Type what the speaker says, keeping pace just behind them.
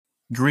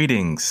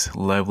Greetings,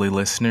 lovely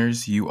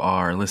listeners. You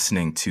are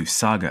listening to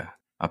Saga,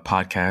 a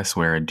podcast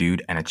where a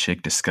dude and a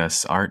chick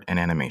discuss art and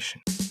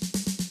animation.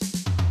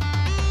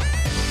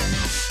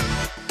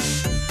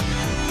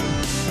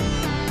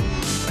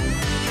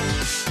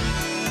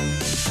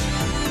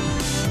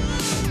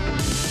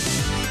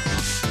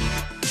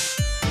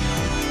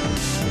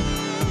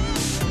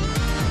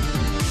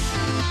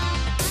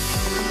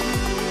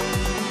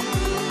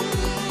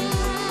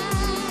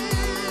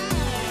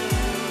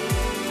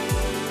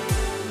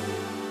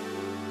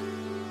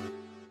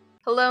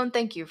 Hello and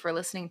thank you for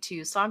listening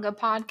to Saga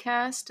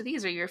Podcast.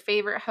 These are your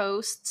favorite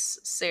hosts,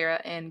 Sarah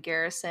and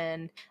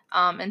Garrison.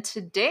 And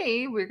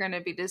today we're going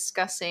to be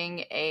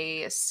discussing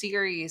a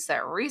series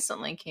that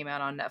recently came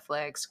out on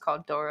Netflix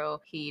called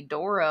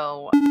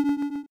Dorohedoro.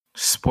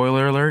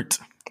 Spoiler alert,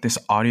 this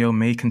audio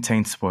may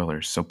contain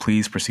spoilers, so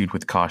please proceed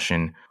with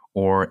caution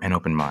or an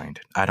open mind.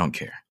 I don't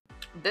care.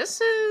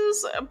 This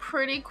is a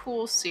pretty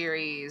cool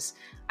series.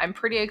 I'm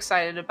pretty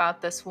excited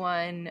about this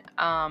one.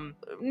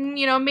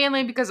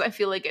 Mainly because I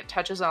feel like it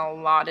touches on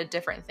a lot of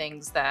different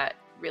things that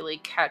really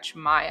catch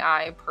my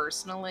eye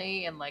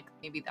personally, and like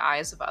maybe the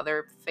eyes of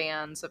other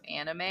fans of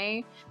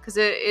anime, because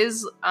it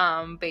is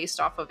based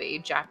off of a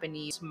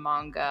Japanese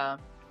manga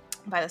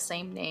by the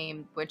same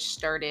name, which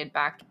started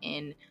back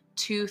in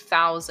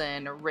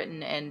 2000,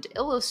 written and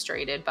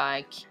illustrated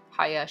by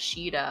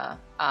Hayashida.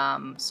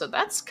 So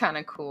that's kind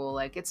of cool.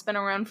 Like, it's been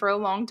around for a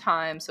long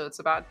time, so it's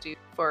about due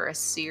for a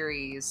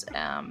series.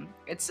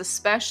 It's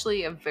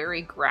especially a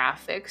very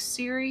graphic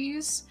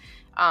series.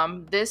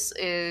 This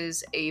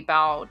is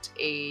about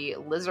a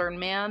lizard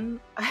man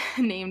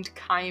named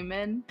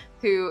Kaiman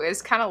who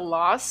is kind of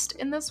lost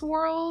in this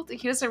world.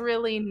 He doesn't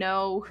really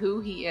know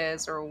who he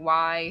is or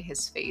why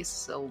his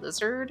face is a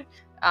lizard.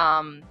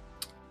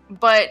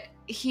 But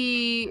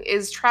he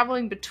is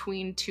traveling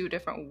between two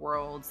different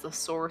worlds, the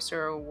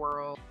sorcerer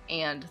world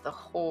and the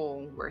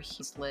hole where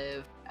he's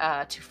lived,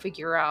 to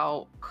figure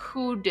out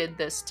who did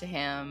this to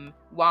him,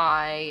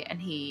 why, and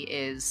he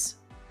is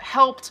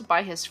helped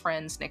by his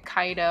friends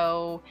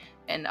Nikaido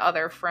and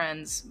other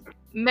friends,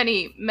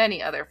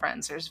 many other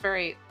friends. There's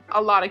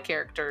a lot of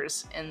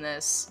characters in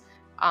this,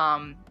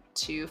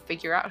 to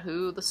figure out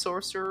who the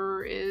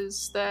sorcerer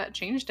is that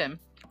changed him.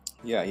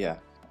 Yeah.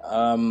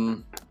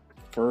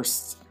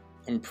 First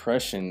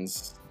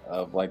impressions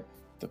of like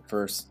the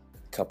first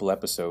couple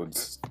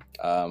episodes,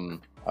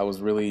 I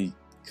was really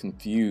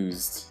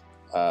confused,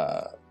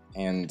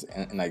 and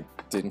I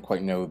didn't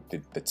quite know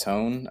the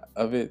tone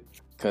of it,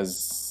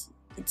 because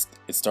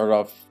it started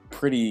off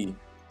pretty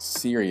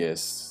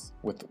serious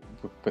with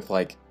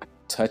like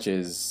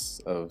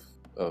touches of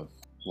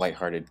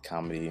lighthearted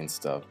comedy and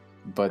stuff.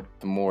 But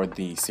the more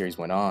the series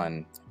went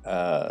on,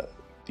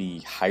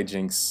 the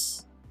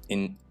hijinks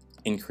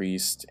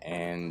increased,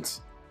 and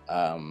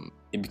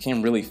it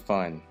became really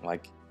fun.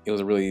 Like,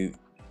 it's a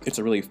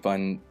really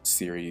fun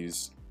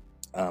series.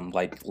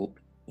 Like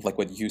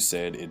what you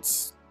said,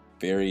 it's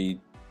very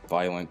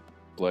violent,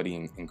 bloody,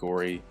 and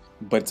gory,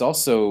 but it's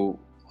also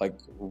like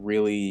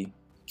really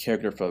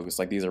character focused.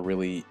 Like, these are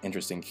really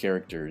interesting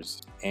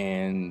characters,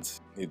 and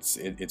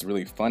it's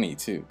really funny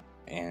too.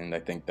 And I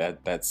think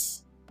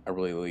that's a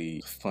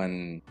really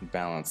fun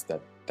balance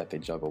that they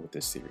juggle with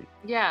this series.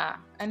 Yeah,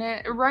 and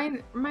it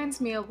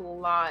reminds me of a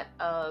lot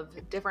of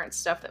different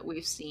stuff that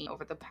we've seen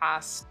over the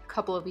past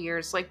couple of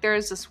years. Like,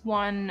 there's this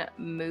one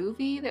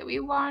movie that we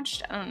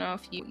watched. I don't know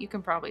if you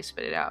can probably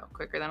spit it out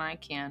quicker than I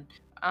can.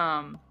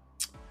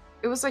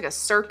 It was like a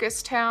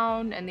circus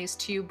town, and these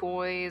two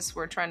boys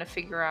were trying to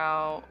figure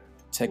out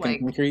Tekken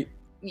Concrete?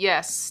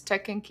 Yes,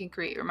 Tekken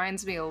Concrete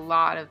reminds me a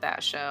lot of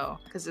that show,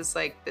 because it's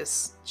like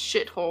this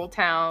shithole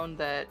town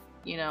that,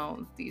 you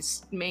know,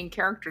 these main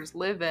characters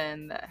live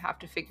in that have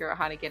to figure out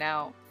how to get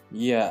out.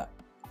 Yeah,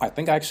 I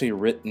think I actually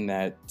written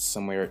that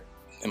somewhere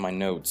in my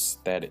notes,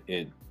 that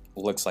it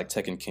looks like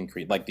Tekken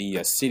Concrete. Like,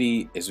 the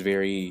city is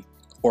very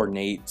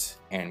ornate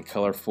and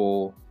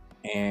colorful,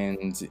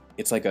 and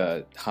it's like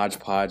a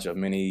hodgepodge of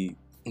many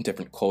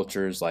different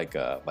cultures, like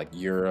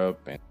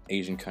Europe and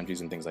Asian countries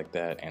and things like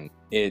that. And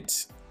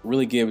it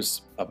really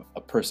gives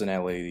a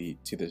personality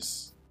to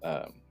this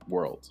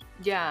world.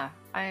 Yeah,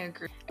 I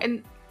agree.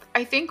 And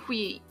I think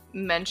we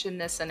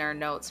mentioned this in our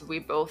notes. We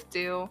both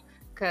do,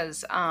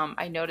 because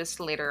I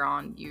noticed later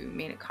on you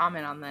made a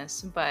comment on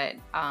this, but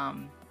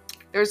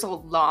there's a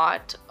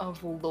lot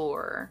of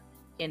lore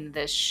in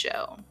this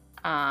show.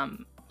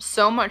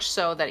 So much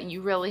so that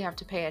you really have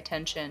to pay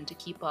attention to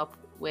keep up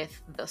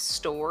with the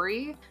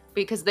story,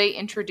 because they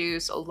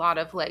introduce a lot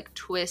of like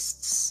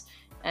twists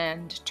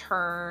and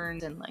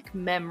turns and like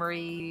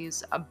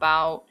memories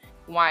about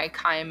why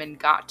Kaiman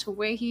got to the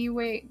way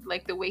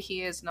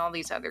he is, and all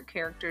these other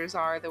characters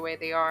are the way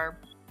they are.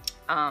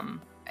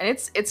 And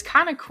it's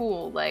kind of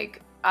cool,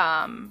 like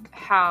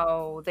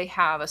how they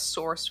have a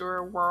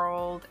sorcerer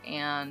world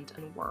and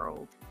a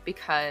world,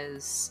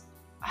 because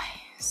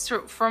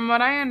so from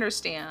what I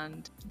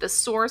understand, the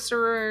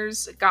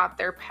sorcerers got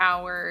their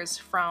powers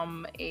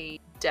from a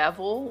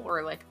devil,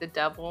 or like the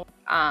devil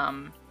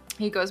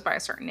He goes by a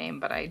certain name,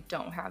 but I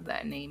don't have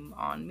that name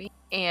on me.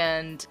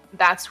 And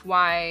that's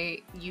why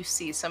you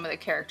see some of the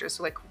characters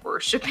like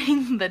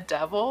worshiping the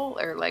devil,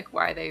 or like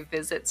why they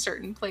visit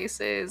certain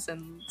places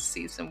and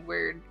see some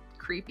weird,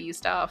 creepy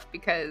stuff,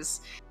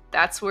 because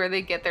that's where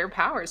they get their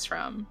powers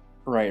from.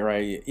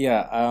 Right.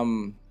 Yeah.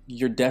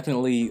 You're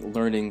definitely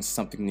learning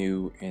something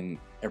new in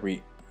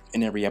every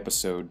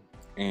episode,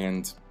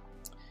 and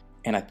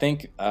I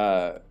think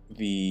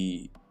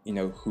the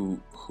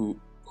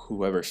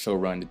whoever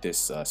showrun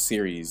this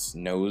series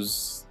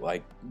knows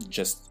like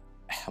just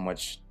how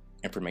much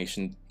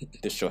information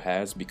this show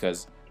has,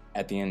 because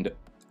at the end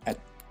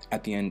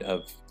at the end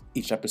of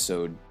each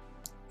episode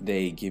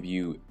they give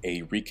you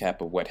a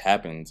recap of what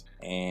happened,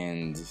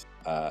 and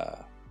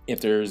if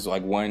there's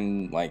like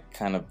one like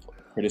kind of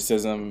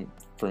criticism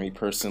for me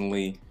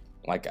personally,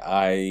 like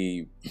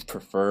I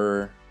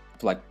prefer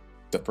like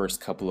the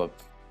first couple of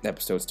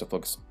episodes to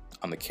focus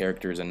on the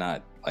characters and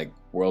not like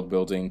world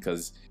building,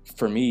 because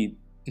for me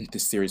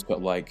this series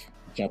felt like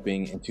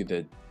jumping into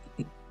the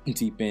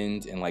deep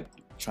end and like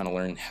trying to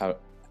learn how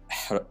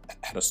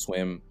to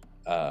swim,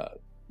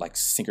 like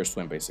sink or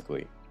swim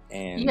basically.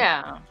 And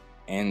Yeah.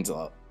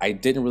 I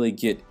didn't really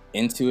get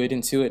into it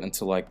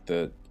until like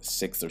the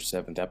 6th or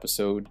 7th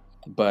episode,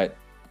 but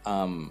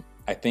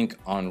I think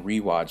on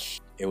rewatch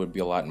it would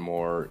be a lot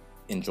more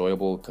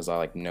enjoyable because I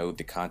like know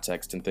the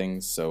context and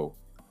things. So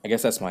I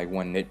guess that's my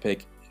one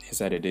nitpick, is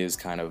that it is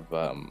kind of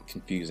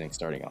confusing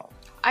starting off.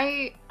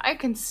 I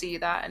can see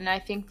that, and I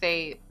think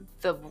the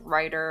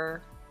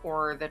writer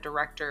or the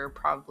director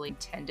probably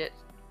intended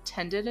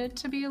it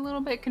to be a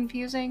little bit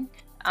confusing.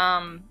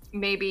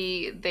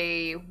 Maybe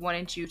they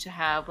wanted you to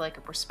have like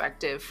a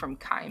perspective from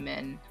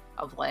Kaiman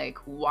of like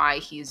why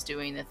he's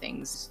doing the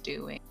things he's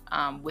doing,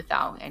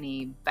 without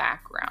any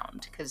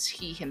background, because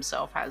he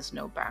himself has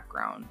no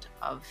background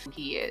of who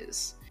he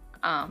is.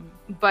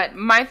 But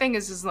my thing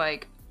is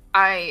like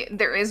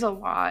there is a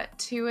lot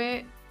to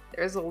it.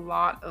 There's a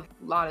lot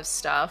of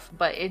stuff,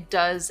 but it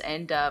does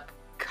end up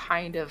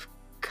kind of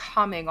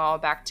coming all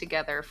back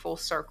together full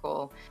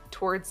circle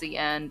towards the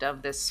end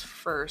of this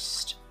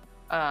first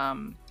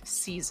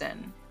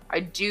season. I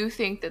do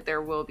think that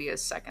there will be a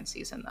second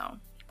season though.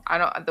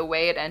 The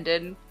way it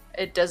ended,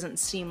 it doesn't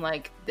seem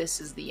like this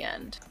is the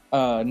end.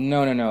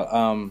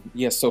 No.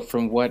 Yeah, so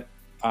from what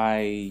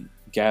I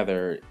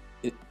gather,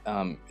 it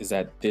is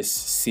that this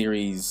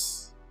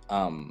series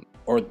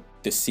or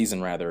this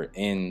season rather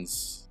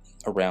ends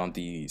around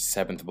the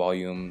 7th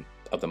volume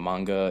of the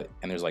manga,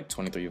 and there's like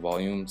 23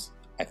 volumes,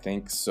 I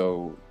think.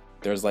 So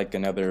there's like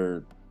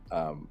another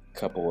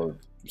couple of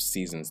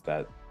seasons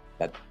that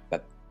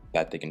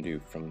they can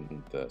do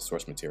from the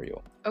source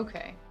material.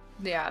 Okay.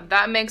 Yeah,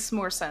 that makes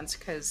more sense,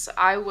 because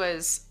I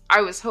was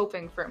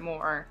hoping for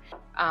more,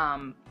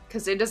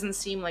 because it doesn't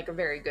seem like a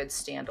very good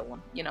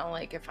standalone. You know,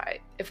 like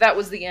if that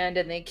was the end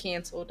and they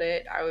canceled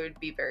it, I would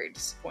be very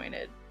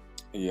disappointed.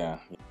 Yeah.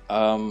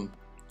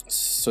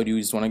 So do you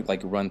just want to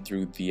like run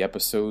through the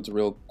episodes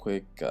real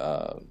quick,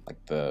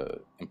 like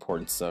the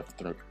important stuff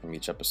from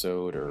each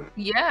episode, or?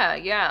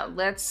 Yeah.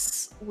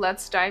 Let's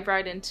dive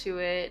right into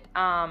it.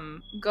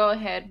 Go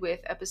ahead with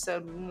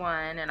episode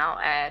 1, and I'll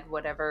add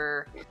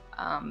whatever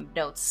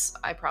notes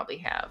I probably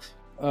have.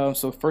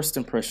 So first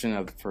impression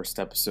of the first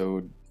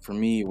episode for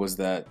me was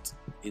that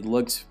it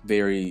looked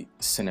very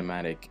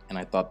cinematic, and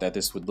I thought that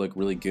this would look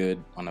really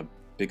good on a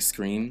big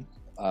screen.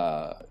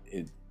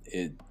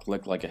 It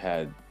looked like it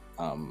had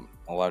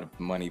a lot of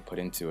money put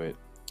into it.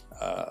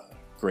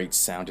 Great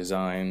sound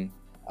design.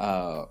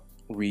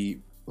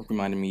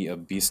 Reminded me of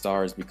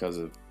Beastars because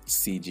of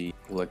CG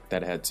look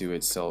that it had to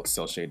it. Cell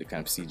shaded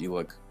kind of CG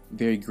look.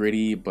 Very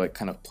gritty but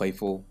kind of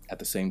playful at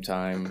the same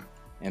time.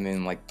 And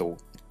then like the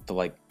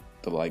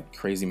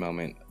crazy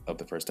moment of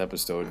the first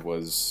episode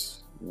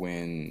was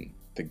when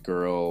the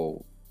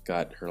girl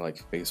got her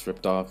like face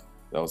ripped off.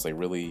 That was like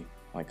really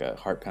like a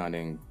heart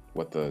pounding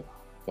what the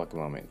fuck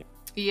moment.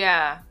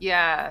 Yeah,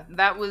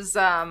 that was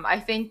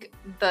I think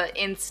the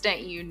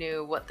instant you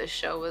knew what the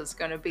show was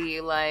gonna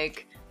be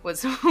like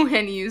was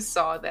when you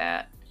saw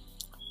that.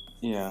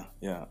 Yeah.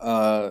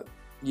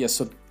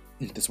 So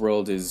this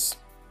world is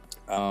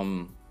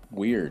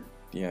weird.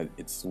 Yeah,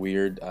 it's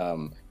weird.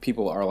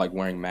 People are like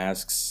wearing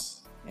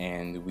masks,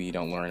 and we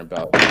don't learn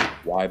about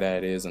why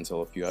that is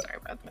until a few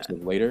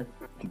episodes later.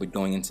 But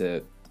going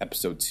into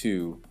episode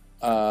 2,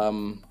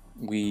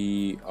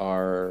 we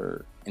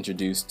are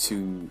introduced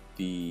to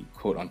the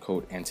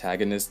quote-unquote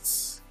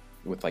antagonists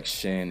with like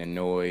Shin and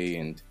Noi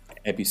and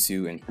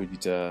Ebisu and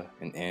Fujita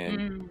and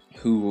En,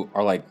 who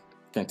are like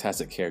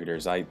fantastic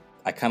characters. I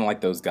kind of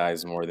like those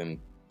guys more than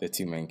the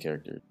 2 main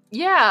characters.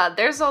 Yeah,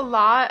 there's a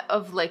lot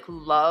of like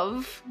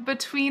love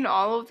between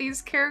all of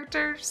these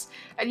characters,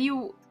 and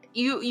you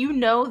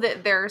know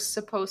that they're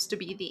supposed to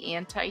be the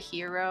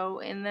anti-hero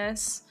in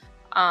this,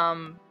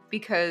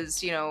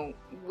 because you know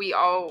we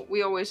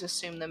always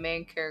assume the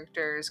main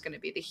character is going to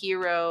be the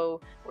hero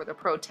or the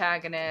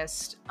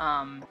protagonist.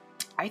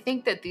 I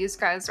think that these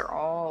guys are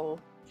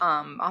all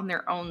on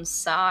their own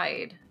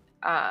side,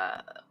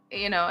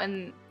 you know,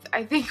 and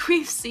I think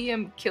we see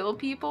him kill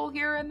people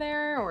here and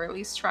there, or at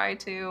least try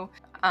to.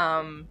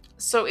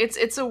 So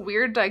it's a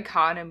weird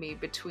dichotomy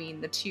between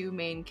the two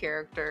main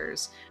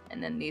characters,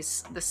 and then the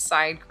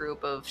side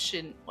group of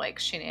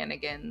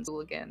shenanigans,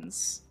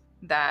 hooligans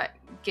that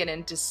get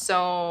into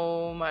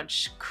so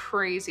much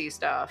crazy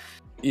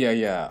stuff.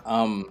 Yeah.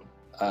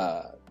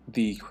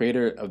 The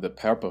creator of the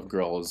Powerpuff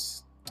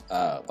Girls,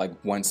 like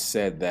once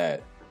said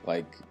that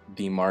like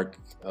the mark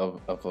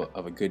of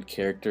a good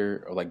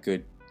character, or like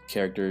good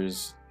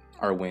characters,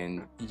 are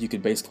when you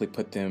could basically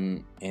put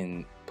them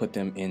in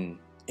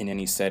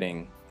any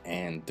setting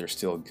and they're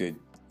still good,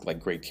 like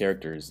great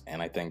characters.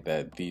 And I think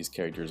that these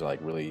characters are like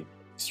really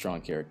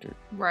strong characters.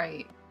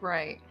 Right.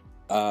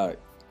 I'm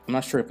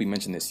not sure if we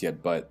mentioned this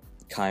yet, but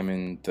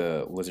Kaiman,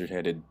 the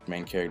lizard-headed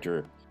main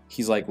character,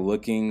 he's like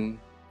looking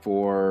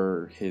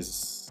for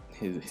his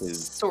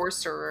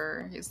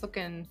sorcerer. He's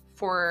looking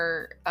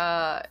for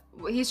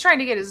he's trying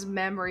to get his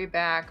memory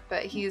back,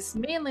 but he's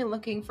mainly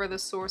looking for the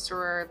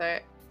sorcerer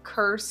that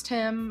cursed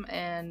him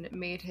and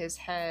made his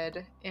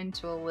head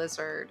into a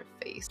lizard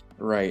face.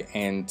 Right,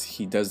 and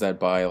he does that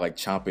by like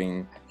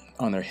chomping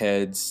on their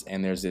heads,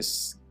 and there's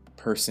this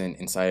person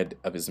inside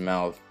of his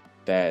mouth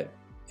that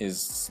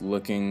is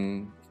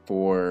looking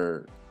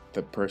for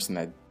the person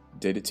that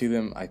did it to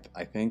them,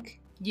 I think.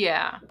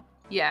 Yeah,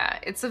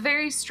 it's a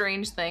very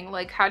strange thing.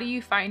 Like, how do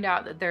you find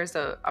out that there's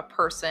a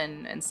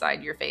person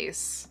inside your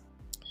face?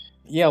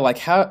 Yeah, like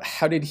how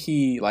did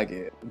he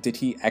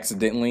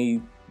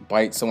accidentally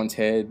bite someone's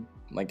head?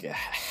 Like,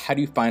 how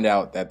do you find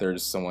out that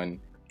there's someone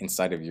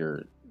inside of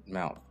your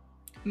mouth?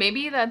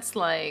 Maybe that's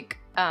like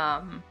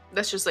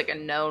that's just like a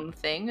known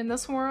thing in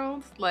this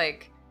world.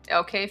 Like,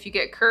 okay, if you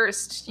get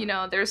cursed, you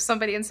know, there's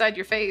somebody inside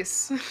your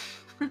face.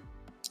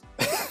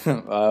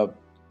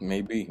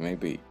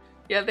 Maybe.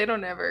 Yeah, they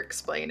don't ever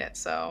explain it,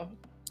 so.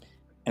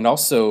 And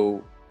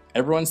also,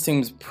 everyone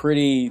seems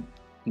pretty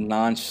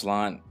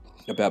nonchalant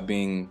about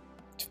being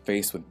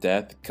faced with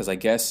death, because I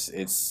guess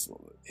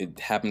it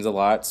happens a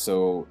lot,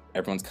 so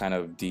everyone's kind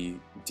of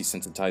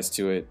desensitized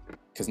to it.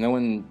 Because no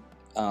one,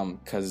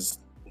 because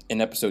in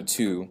episode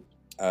 2,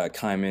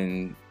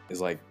 Kaiman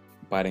is like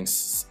biting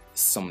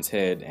someone's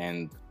head,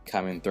 and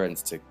Kaiman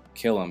threatens to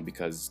kill him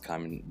because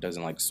Kaiman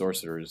doesn't like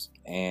sorcerers,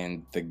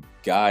 and the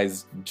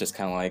guy's just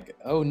kind of like,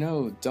 oh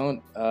no,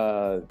 don't,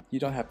 you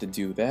don't have to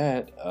do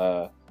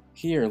that,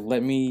 here,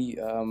 let me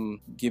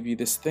give you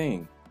this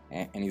thing,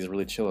 and he's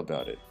really chill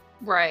about it.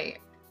 Right.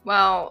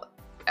 Well,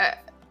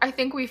 I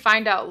think we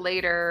find out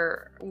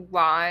later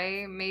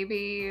why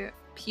maybe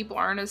people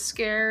aren't as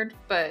scared,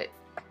 but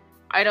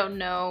I don't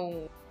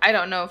know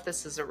if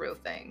this is a real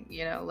thing,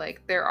 you know,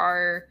 like there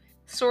are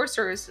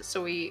sorcerers,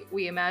 so we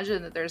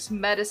imagine that there's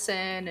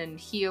medicine and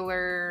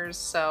healers,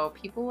 so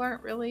people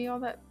aren't really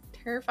all that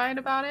terrified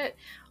about it.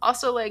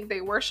 Also, like,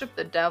 they worship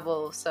the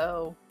devil,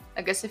 so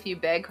I guess if you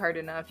beg hard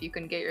enough, you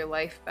can get your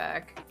life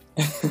back.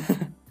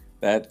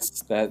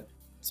 That's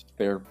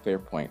fair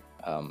point.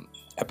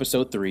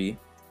 Episode 3,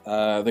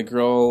 the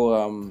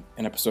girl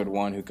in episode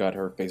 1 who got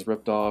her face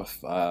ripped off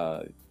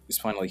is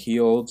finally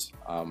healed.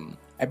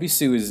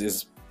 Ebisu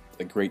is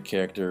a great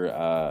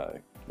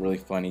character, really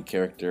funny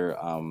character.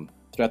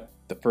 Throughout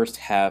the first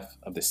half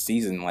of the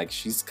season, like,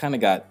 she's kind of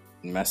got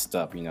messed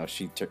up, you know.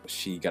 She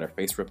got her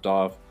face ripped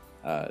off,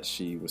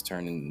 she was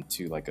turned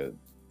into like a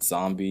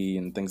zombie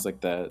and things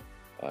like that.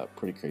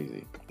 Pretty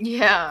crazy.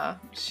 Yeah,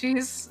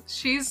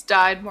 she's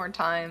died more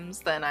times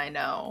than I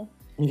know.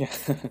 Yeah.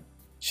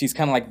 She's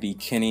kind of like the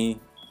Kenny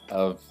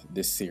of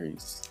this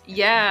series.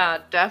 Yeah,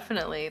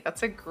 definitely.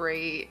 That's a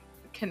great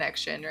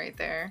connection right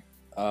there.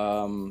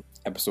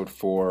 Episode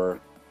 4,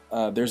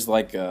 there's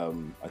like a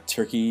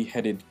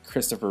turkey-headed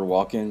Christopher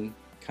Walken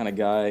kind of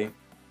guy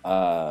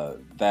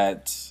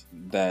that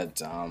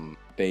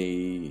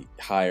they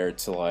hire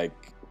to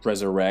like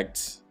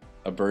resurrect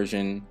a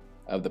version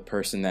of the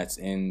person that's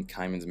in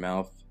Kaiman's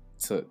mouth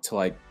to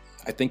like,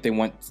 I think they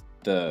want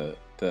the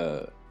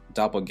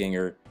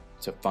doppelganger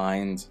to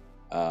find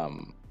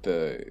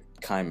the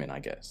Kaiman, I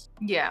guess.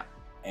 Yeah.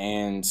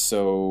 And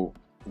so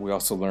we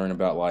also learn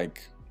about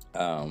like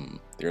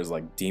there's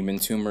like demon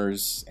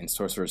tumors in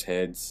sorcerers'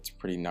 heads. It's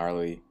pretty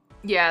gnarly.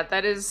 Yeah,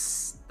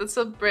 that's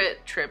a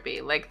bit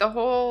trippy. Like, the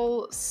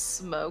whole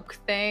smoke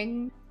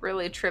thing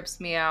really trips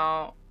me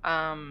out.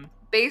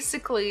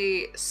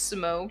 Basically,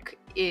 smoke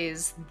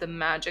is the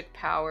magic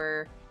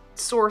power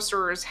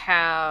sorcerers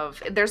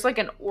have. There's like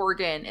an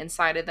organ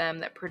inside of them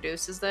that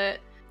produces it,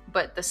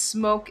 but the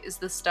smoke is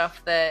the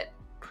stuff that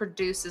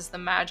produces the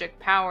magic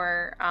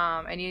power.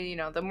 And you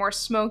know, the more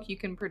smoke you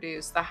can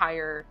produce, the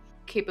higher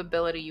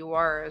capability you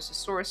are as a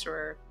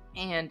sorcerer.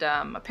 And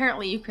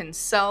apparently you can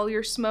sell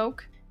your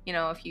smoke. You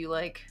know, if you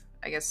like,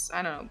 I guess,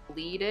 I don't know,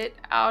 bleed it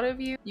out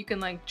of you, you can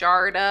like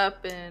jar it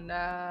up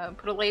and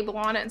put a label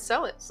on it and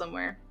sell it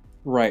somewhere.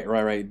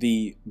 Right.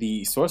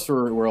 The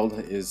sorcerer world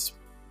is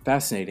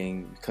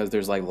fascinating because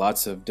there's like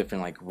lots of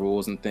different like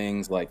rules and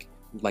things. Like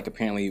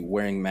apparently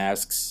wearing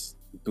masks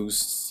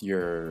boosts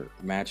your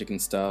magic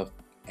and stuff.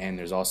 And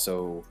there's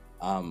also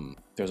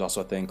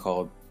a thing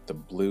called the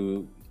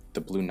blue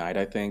the Blue Knight,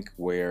 I think,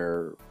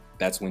 where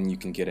that's when you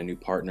can get a new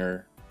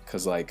partner,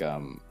 because like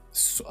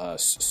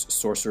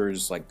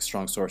sorcerers, like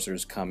strong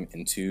sorcerers, come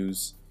in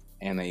twos,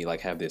 and they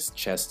like have this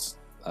chest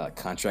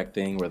contract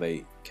thing where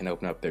they can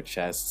open up their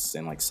chests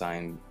and like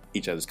sign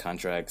each other's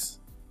contracts.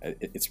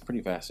 It's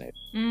pretty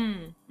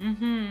fascinating.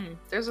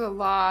 There's a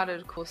lot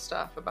of cool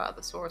stuff about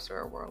the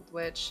sorcerer world,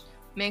 which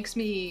makes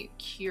me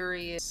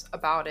curious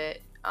about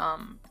it,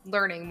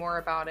 learning more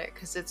about it,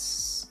 because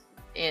it's,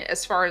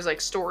 as far as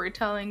like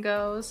storytelling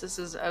goes, this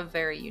is a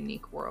very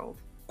unique world.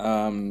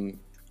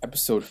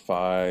 Episode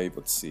 5,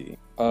 let's see.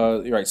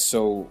 Right,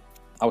 so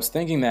I was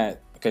thinking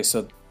that, okay,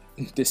 so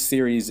this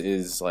series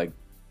is like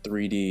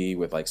 3D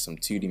with like some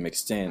 2D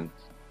mixed in,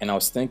 and I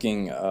was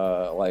thinking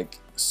like,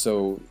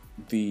 so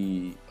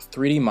the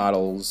 3D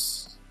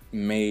models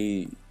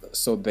they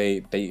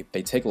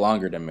take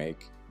longer to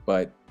make,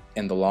 but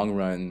in the long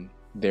run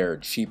they're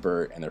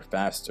cheaper and they're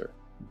faster.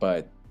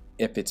 But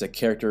if it's a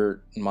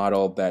character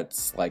model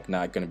that's like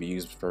not going to be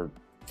used for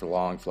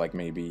long, for like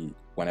maybe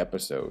one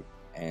episode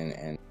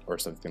and or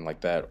something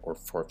like that, or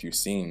for a few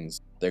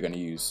scenes, they're going to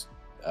use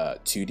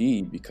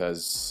 2D,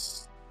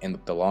 because in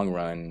the long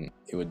run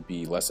it would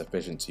be less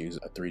efficient to use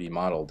a 3D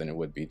model than it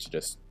would be to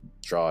just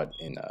draw it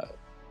in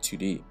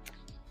 2D.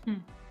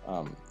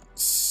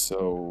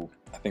 So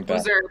I think that...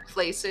 Was there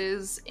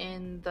places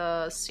in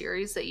the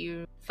series that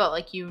you felt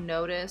like you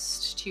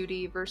noticed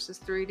 2D versus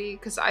 3D?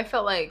 Because I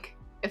felt like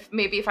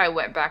if I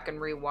went back and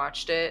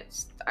rewatched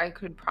it, I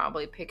could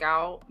probably pick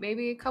out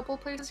maybe a couple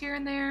places here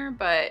and there,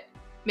 but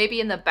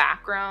maybe in the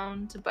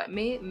background. But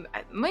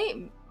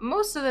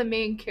most of the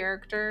main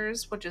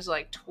characters, which is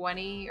like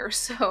 20 or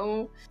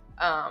so,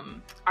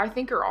 I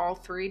think are all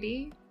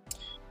 3D.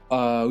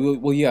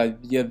 Well, yeah.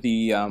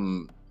 The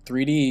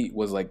 3D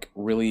was like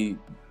really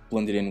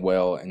blended in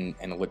well, and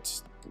it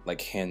looked like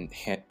hand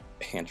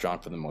drawn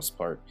for the most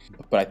part.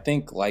 But I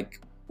think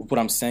like what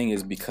I'm saying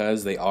is,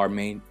 because they are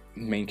main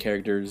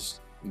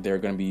characters, they're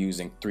going to be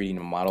using 3D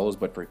models.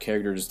 But for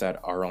characters that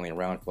are only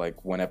around for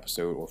like one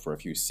episode or for a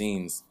few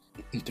scenes,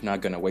 they're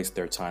not going to waste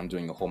their time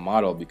doing a whole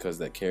model, because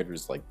that character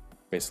is like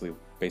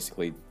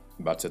basically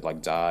about to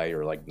like die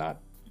or like not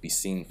be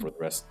seen for the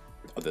rest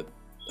of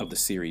the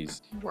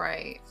series.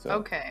 Right. So.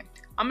 Okay.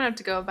 I'm gonna have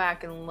to go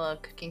back and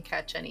look, can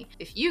catch any.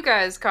 If you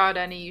guys caught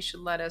any, you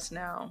should let us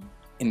know.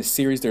 In the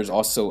series, there's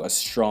also a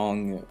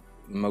strong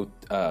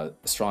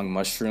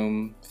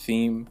mushroom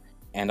theme,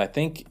 and I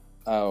think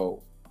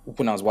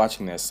when I was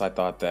watching this, I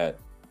thought that,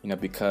 you know,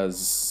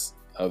 because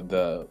of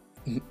the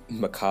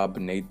macabre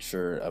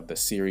nature of the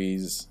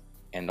series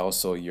and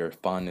also your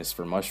fondness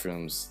for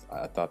mushrooms,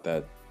 I thought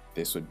that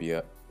this would be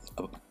up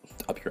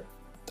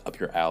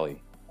your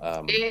alley.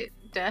 It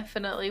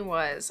definitely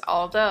was,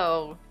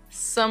 although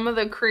some of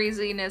the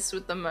craziness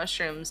with the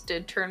mushrooms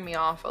did turn me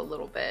off a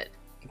little bit.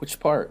 Which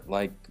part?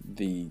 Like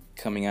the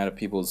coming out of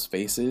people's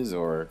faces,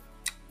 or?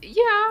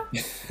 Yeah.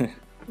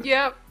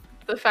 Yep.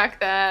 The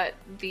fact that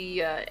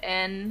the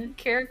N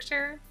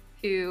character,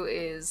 who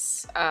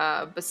is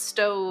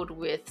bestowed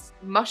with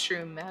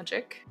mushroom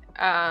magic,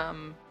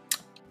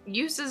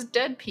 uses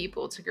dead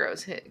people to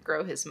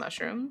grow his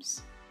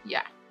mushrooms.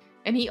 Yeah.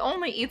 And he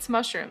only eats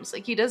mushrooms.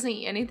 Like, he doesn't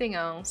eat anything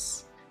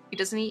else. He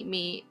doesn't eat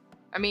meat.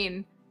 I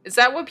mean, is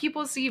that what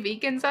people see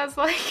vegans as,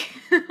 like?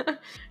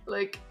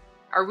 Like,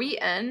 are we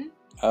N?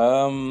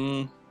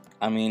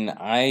 I mean,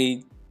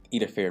 I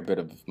eat a fair bit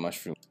of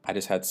mushroom. I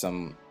just had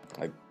some,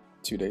 like,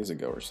 2 days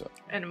ago or so.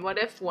 And what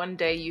if one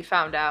day you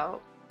found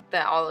out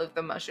that all of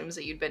the mushrooms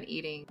that you'd been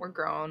eating were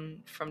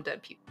grown from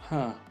dead people?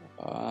 Huh.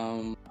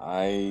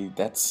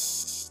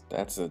 That's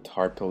a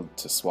hard pill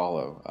to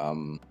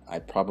swallow.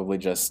 I'd probably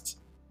just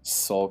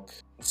sulk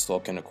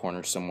in a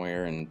corner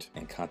somewhere and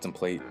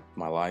contemplate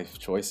my life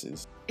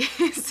choices.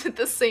 Is it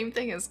the same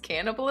thing as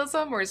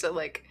cannibalism, or is it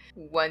like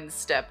one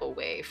step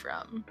away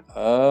from?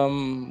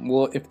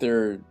 Well, if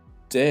they're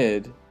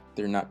dead,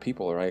 they're not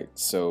people, right?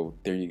 So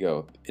there you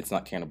go. It's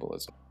not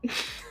cannibalism.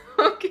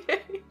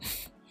 Okay.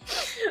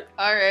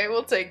 All right,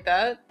 we'll take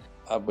that.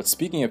 But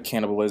speaking of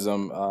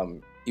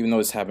cannibalism, even though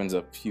this happens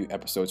a few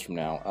episodes from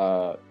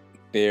now,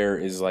 there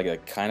is like a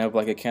kind of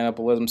like a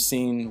cannibalism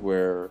scene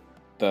where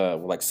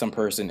some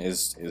person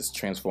is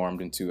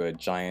transformed into a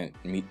giant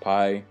meat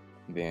pie,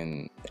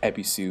 then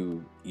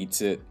Ebisu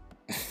eats it.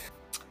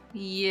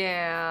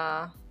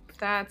 Yeah,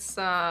 that's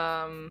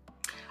I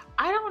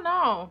don't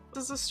know.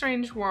 This is a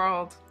strange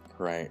world.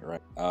 Right.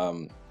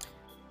 In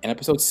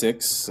episode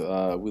 6,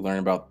 we learn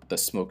about the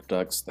smoke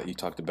ducks that you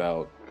talked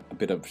about, a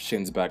bit of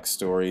Shin's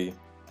backstory.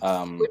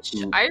 Which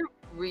I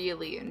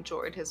really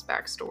enjoyed his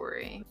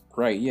backstory.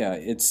 Right, yeah,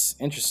 it's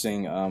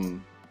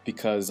interesting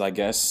because I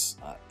guess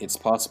it's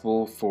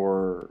possible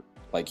for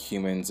like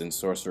humans and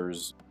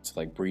sorcerers to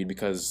like breed,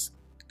 because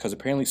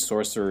apparently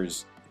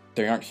sorcerers,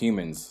 they aren't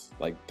humans.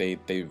 Like they've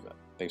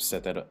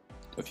said that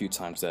a few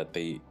times, that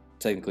they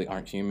technically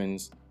aren't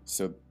humans,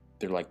 so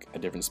they're like a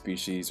different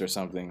species or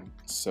something.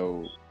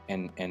 So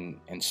and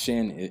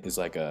Shin is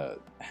like a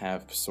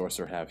half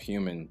sorcerer, half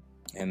human,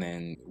 and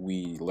then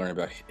we learn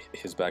about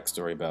his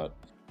backstory, about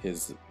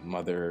his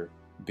mother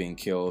being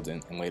killed,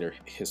 and later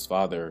his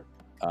father.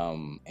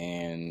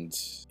 And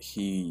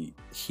he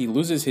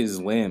loses his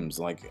limbs.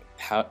 Like,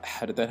 how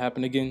did that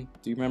happen again?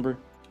 Do you remember?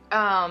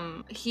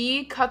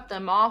 He cut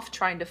them off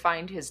trying to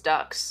find his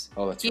ducks.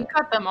 Oh, that's He right.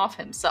 cut them off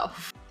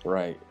himself.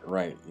 Right,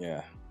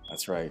 yeah,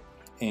 that's right.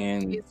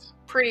 And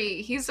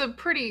He's a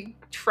pretty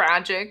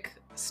tragic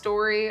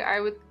story, I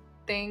would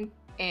think,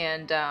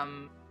 and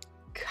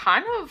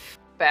kind of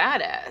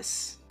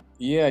badass.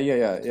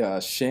 yeah.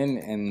 Shin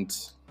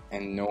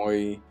and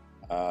Noi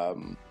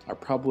are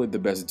probably the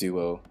best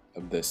duo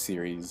of the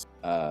series.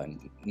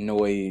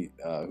 Noi,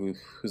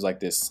 who's like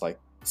this like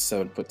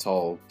 7 foot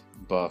tall,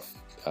 buff,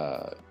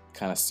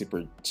 kind of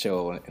super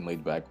chill and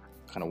laid back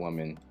kind of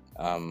woman.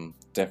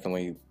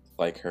 Definitely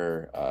like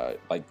her.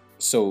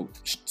 So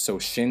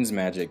Shin's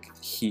magic,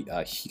 he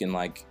can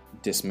like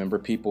dismember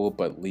people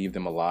but leave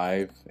them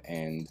alive,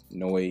 and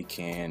Noi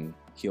can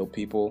heal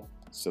people.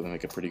 So they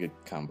make a pretty good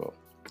combo.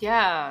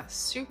 Yeah,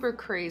 super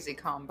crazy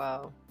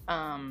combo.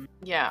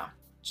 Yeah,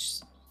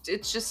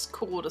 it's just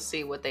cool to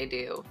see what they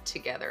do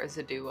together as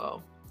a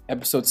duo.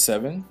 Episode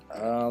 7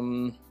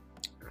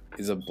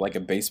 is like a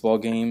baseball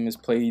game is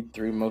played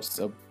through most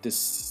of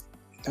this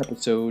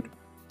episode,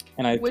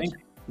 and I think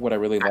what I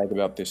really like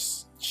about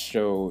this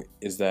show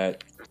is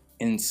that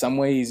in some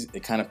ways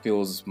it kind of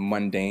feels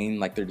mundane,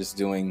 like they're just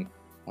doing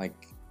like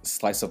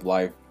slice of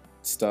life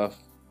stuff,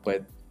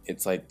 but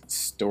it's like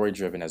story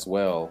driven as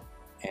well.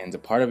 And a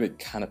part of it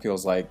kind of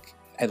feels like,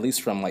 at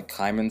least from like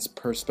Kaiman's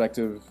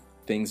perspective,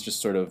 things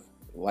just sort of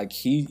like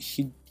he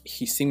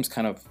seems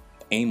kind of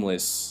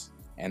aimless,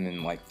 and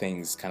then like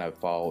things kind of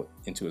fall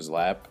into his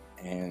lap.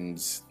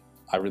 And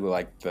I really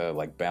like the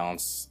like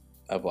balance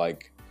of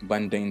like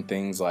mundane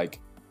things like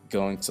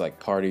going to like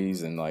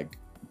parties and like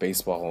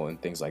baseball and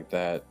things like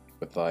that,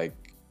 with like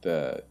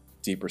the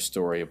deeper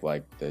story of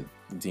like the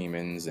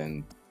demons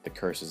and the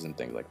curses and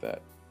things like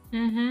that.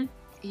 Mm-hmm.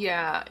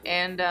 Yeah,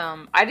 and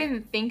I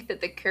didn't think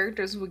that the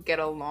characters would get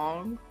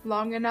along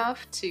long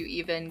enough to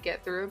even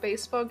get through a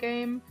baseball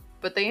game,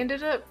 but they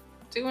ended up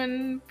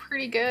doing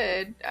pretty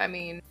good. I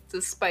mean,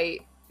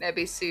 despite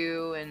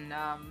Nebisu and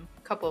a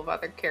couple of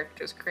other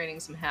characters creating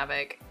some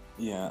havoc.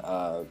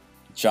 Yeah,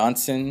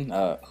 Johnson,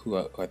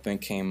 who I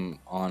think came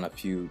on a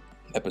few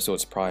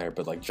episodes prior,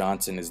 but like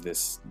Johnson is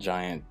this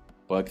giant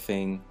bug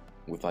thing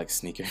with like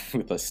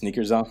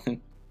sneakers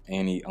on,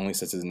 and he only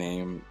says his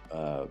name.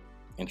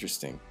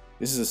 Interesting.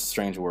 This is a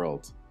strange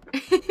world.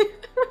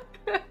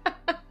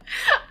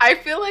 I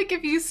feel like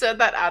if you said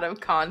that out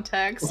of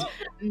context,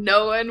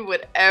 no one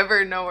would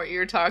ever know what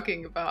you're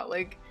talking about.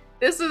 Like,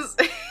 this is...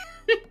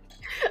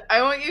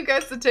 I want you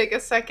guys to take a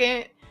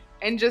second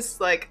and just,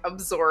 like,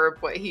 absorb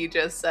what he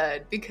just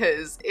said,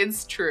 because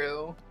it's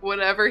true.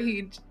 Whatever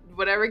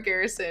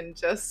Garrison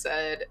just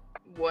said,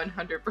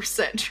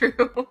 100%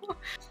 true.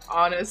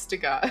 Honest to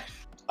God.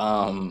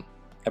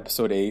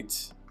 Episode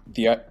 8.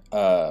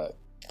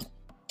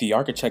 The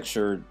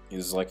architecture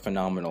is like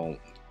phenomenal.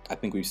 I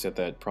think we said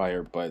that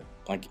prior, but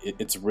like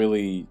it's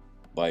really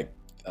like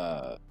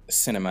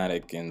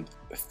cinematic and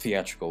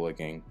theatrical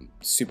looking,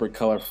 super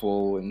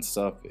colorful and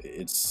stuff.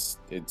 It's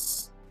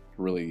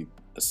really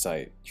a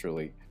sight,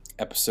 truly.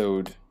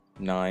 Episode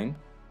 9,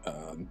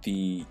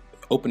 the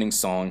opening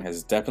song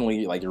has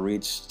definitely like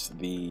reached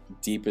the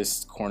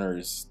deepest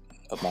corners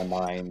of my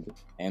mind,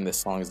 and the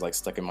song is like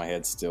stuck in my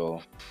head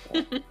still.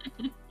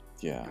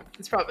 Yeah,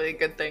 it's probably a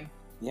good thing.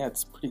 Yeah,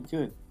 it's pretty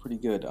good.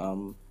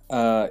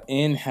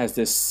 In has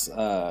this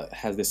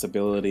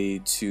ability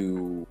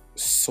to,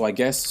 so I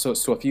guess so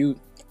a few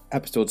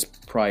episodes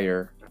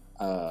prior,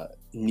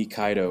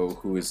 Nikaido,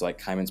 who is like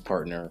Kaiman's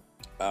partner,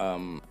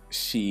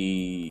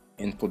 she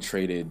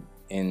infiltrated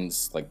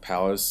In's like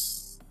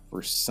palace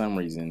for some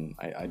reason.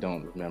 I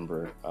don't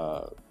remember,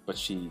 but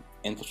she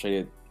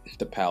infiltrated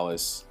the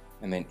palace,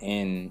 and then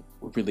In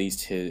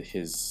released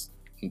his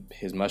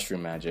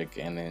mushroom magic,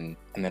 and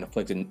then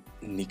afflicted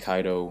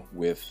Nikaido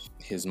with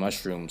his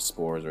mushroom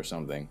spores or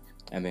something,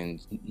 and then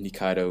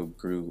Nikaido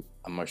grew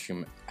a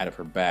mushroom out of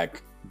her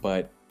back.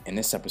 But in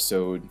this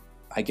episode,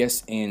 I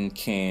guess In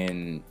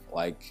can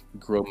like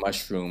grow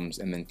mushrooms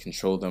and then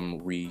control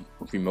them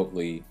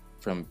remotely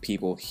from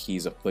people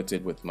he's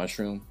afflicted with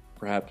mushroom,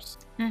 perhaps.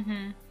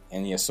 Mm-hmm.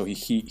 And yeah, so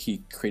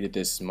he created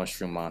this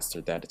mushroom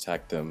monster that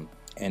attacked them.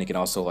 And he can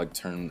also like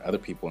turn other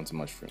people into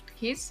mushrooms.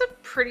 He's a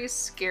pretty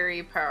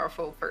scary,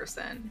 powerful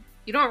person.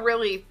 You don't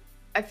really...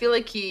 I feel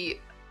like he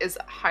is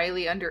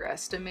highly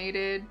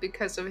underestimated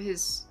because of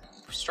his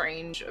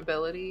strange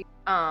ability.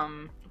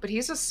 But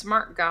he's a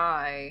smart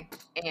guy,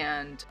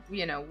 and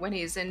you know, when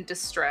he's in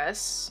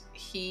distress,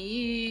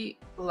 he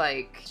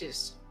like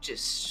just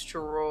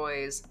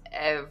destroys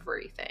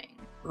everything.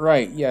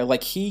 Right, yeah,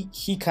 like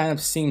he kind of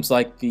seems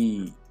like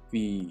the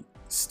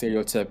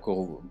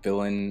stereotypical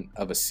villain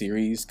of a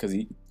series, because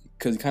he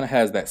kind of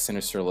has that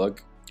sinister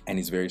look, and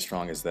he's very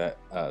strong as that,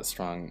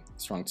 strong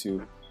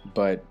too.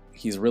 But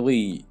he's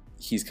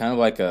kind of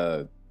like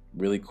a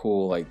really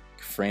cool like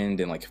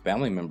friend and like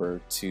family member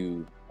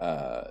to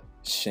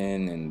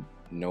Shin and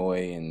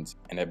Noi and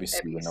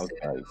Ebisu and those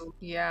guys.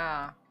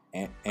 Yeah.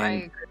 and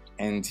I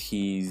and,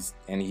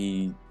 agree.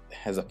 he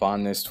has a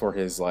fondness for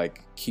his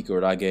like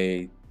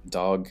Kikurage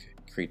dog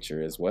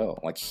creature as well.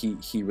 Like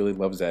he really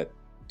loves that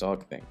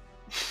dog thing.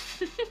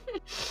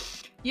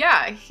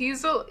 Yeah,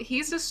 he's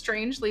a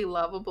strangely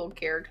lovable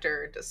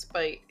character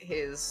despite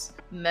his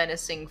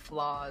menacing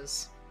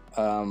flaws.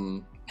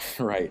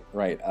 Right,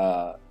 right.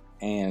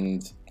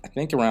 And I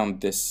think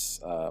around this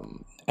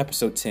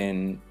episode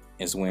 10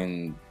 is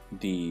when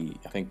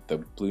I think the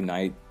Blue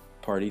Knight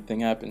party thing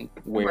happened,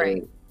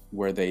 Right.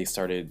 where they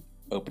started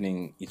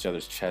opening each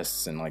other's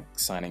chests and like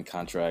signing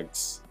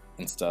contracts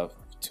and stuff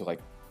to like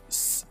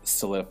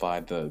solidify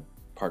the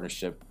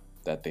partnership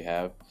that they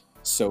have.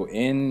 So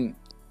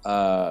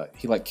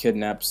he like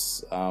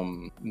kidnaps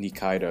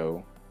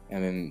Nikaido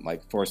and then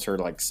like force her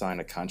to like sign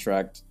a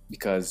contract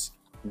because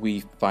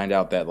we find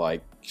out that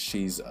like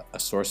she's a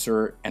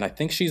sorcerer, and I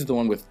think she's the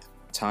one with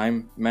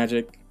time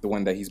magic, the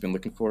one that he's been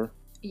looking for.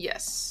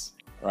 Yes.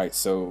 Right,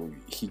 so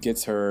he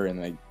gets her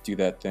and they do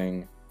that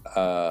thing,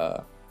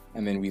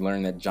 and then we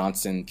learn that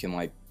Johnson can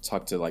like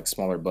talk to like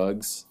smaller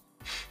bugs,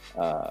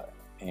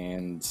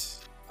 and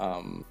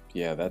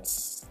yeah,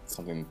 that's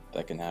something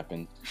that can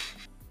happen.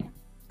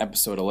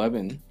 Episode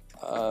 11,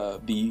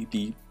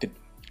 the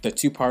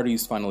two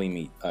parties finally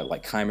meet.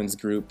 Like Kaiman's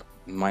group,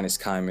 minus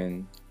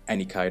Kaiman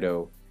and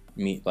Nikaido,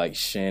 meet like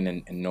Shin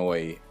and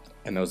Noi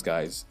and those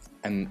guys,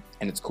 and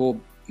it's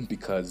cool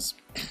because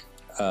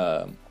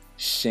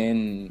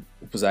Shin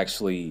was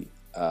actually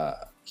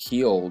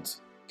healed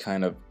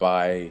kind of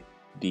by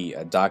the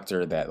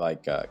doctor that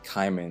like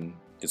Kaiman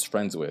is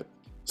friends with,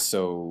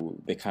 so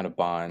they kind of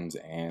bond,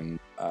 and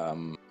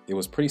it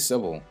was pretty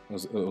civil.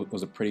 It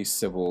was a pretty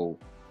civil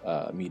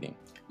meeting.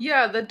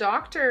 Yeah, the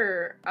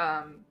Doctor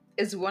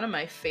is one of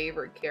my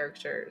favorite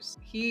characters.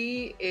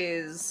 He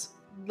is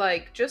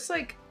like just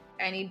like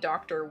any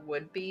doctor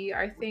would be,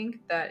 I think,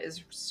 that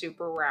is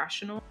super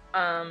rational.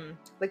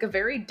 Like a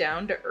very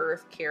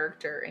down-to-earth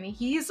character. And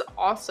he's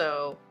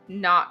also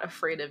not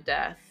afraid of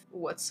death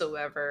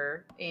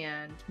whatsoever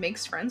and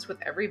makes friends with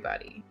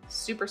everybody.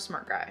 Super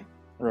smart guy.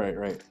 Right,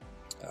 right.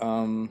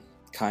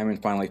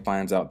 Kaiman finally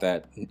finds out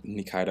that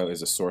Nikaido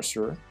is a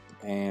sorcerer,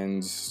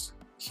 and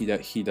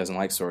he doesn't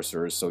like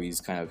sorcerers, so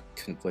he's kind of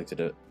conflicted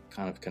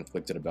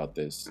about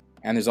this.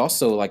 And there's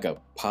also like a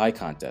pie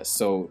contest.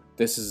 So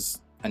this is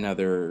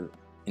another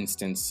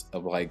instance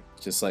of like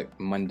just like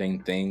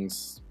mundane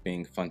things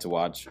being fun to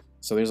watch.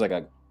 So there's like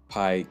a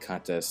pie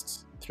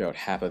contest throughout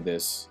half of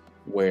this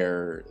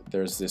where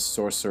there's this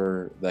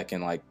sorcerer that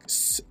can like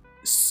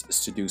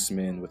seduce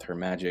men with her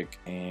magic,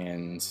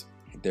 and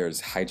there's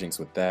hijinks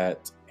with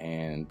that,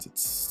 and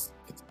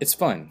it's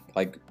fun.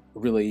 Like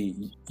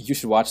really, you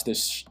should watch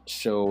this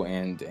show,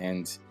 and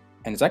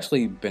it's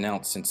actually been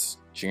out since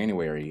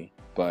January,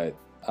 but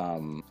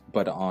on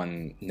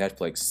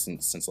Netflix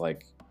since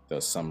like the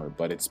summer,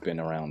 but it's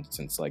been around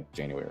since like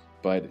January.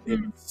 But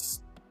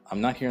I'm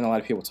not hearing a lot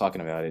of people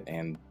talking about it,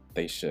 and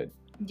they should.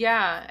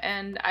 Yeah,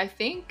 and I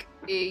think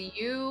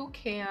you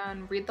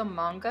can read the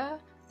manga.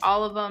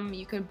 All of them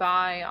you can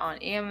buy on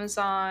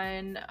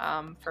Amazon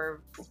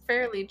for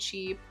fairly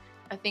cheap.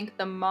 I think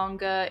the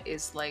manga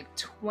is like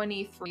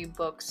 23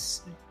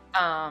 books.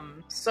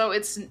 So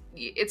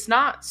it's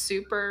not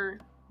super,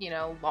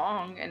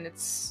 long, and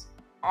it's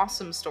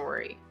awesome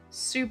story.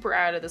 Super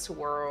out of this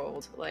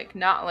world. Like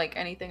not like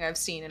anything I've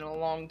seen in a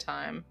long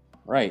time.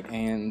 Right,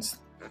 and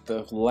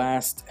the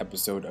last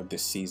episode of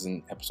this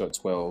season, episode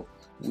 12,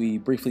 we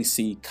briefly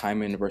see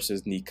Kaiman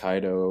versus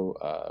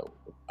Nikaido,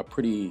 a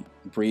pretty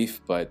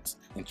brief but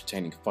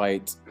entertaining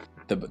fight.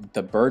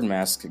 The bird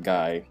mask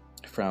guy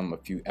from a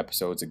few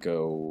episodes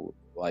ago,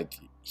 like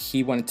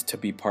he wanted to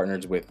be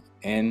partners with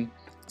N,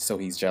 so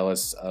he's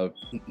jealous of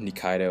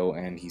Nikaido,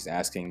 and he's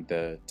asking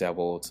the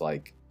devil to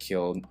like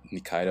kill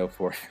Nikaido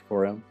for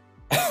him.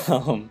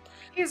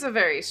 He's a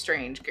very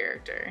strange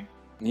character.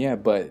 Yeah,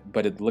 but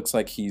it looks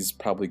like he's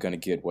probably going to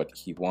get what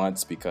he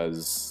wants,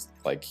 because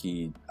like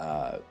he's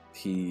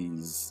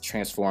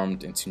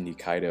transformed into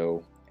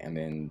Nikaido, and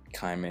then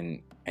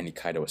Kaiman and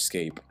Nikaido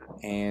escape.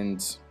 And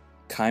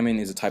Kaiman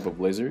is a type of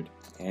lizard,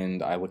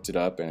 and I looked it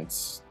up, and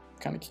it's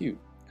kind of cute.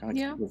 Kind of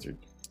cute lizard.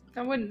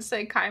 I wouldn't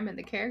say Kaiman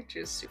the character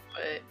is stupid,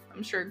 but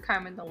I'm sure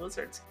Kaiman the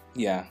lizard's.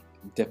 Yeah,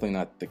 definitely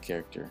not the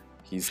character.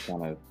 He's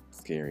kind of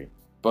scary.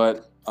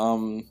 But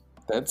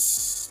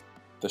that's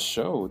the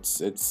show.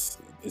 It's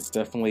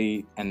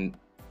definitely an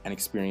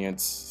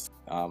experience.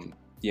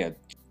 Yeah,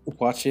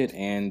 watch it,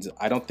 and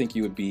I don't think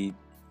you would be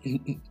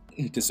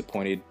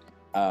disappointed.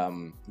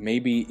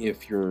 Maybe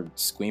if you're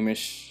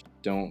squeamish,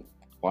 don't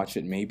watch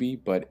it. Maybe,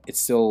 but it's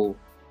still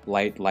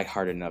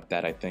lighthearted enough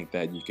that I think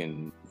that you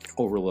can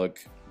overlook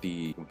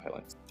the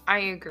highlights. I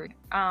agree.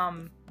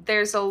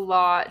 There's a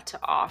lot to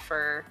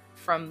offer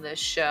from this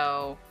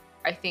show.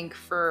 I think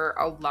for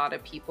a lot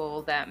of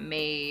people that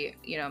may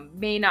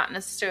not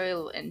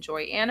necessarily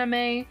enjoy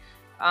anime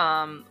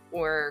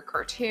or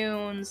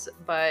cartoons,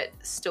 but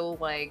still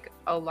like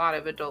a lot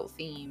of adult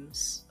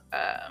themes.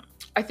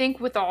 I think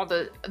with all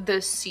the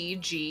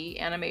CG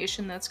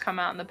animation that's come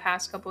out in the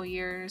past couple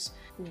years,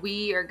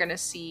 we are going to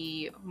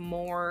see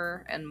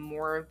more and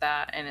more of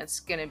that, and it's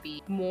going to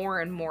be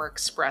more and more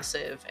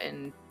expressive.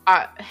 And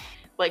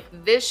like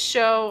this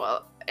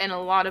show and a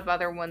lot of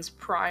other ones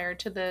prior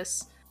to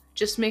this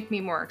just make me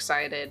more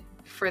excited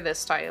for this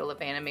style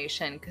of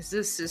animation, because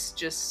this is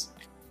just,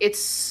 it's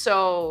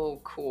so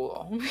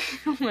cool.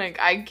 Like,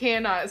 I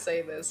cannot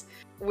say this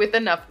with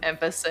enough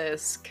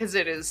emphasis, because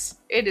it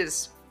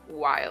is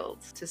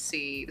wild to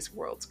see these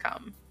worlds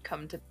come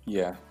to.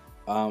 Yeah.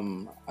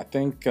 I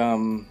think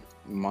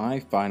my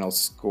final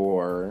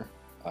score,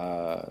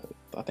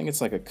 I think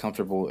it's like a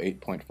comfortable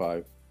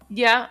 8.5.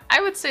 Yeah,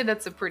 I would say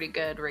that's a pretty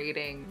good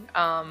rating.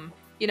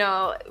 You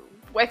know,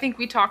 I think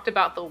we talked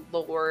about the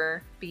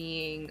lore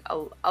being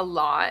a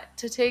lot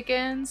to take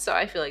in, so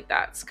I feel like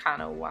that's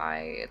kind of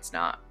why it's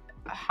not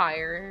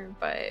higher,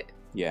 but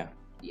Yeah.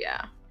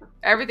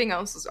 Everything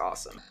else is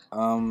awesome.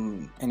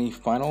 Any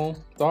final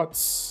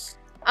thoughts?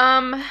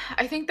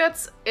 I think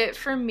that's it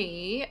for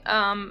me.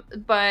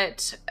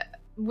 But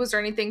was there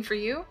anything for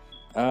you?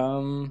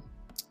 No.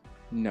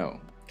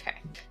 Okay.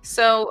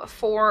 So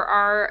for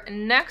our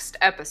next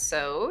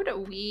episode,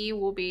 we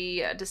will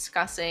be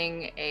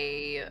discussing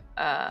I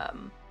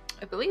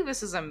believe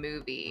this is a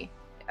movie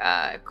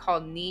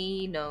called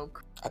Ni no.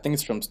 I think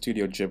it's from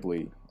Studio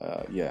Ghibli.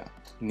 Yeah,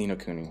 Ni no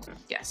Kuni.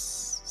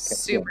 Yes. Okay,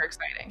 Super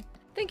exciting.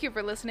 Thank you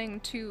for listening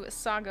to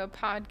Saga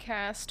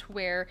Podcast,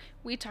 where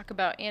we talk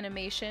about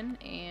animation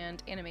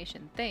and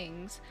animation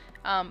things.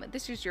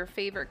 This is your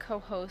favorite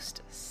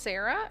co-host,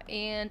 Sarah,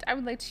 and I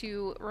would like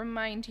to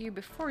remind you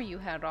before you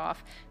head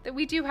off that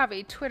we do have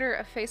a Twitter,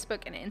 a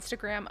Facebook, an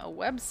Instagram, a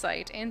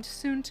website, and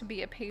soon to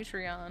be a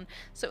Patreon.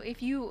 So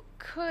if you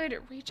could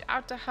reach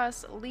out to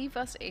us, leave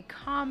us a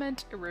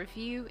comment, a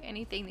review,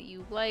 anything that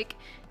you like,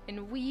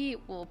 and we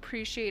will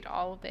appreciate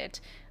all of it.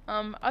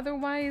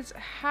 Otherwise,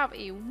 have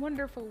a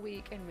wonderful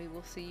week, and we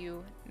will see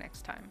you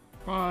next time.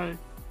 Bye.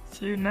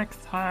 See you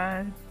next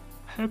time.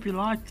 I hope you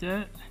liked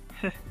it.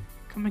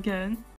 Come again.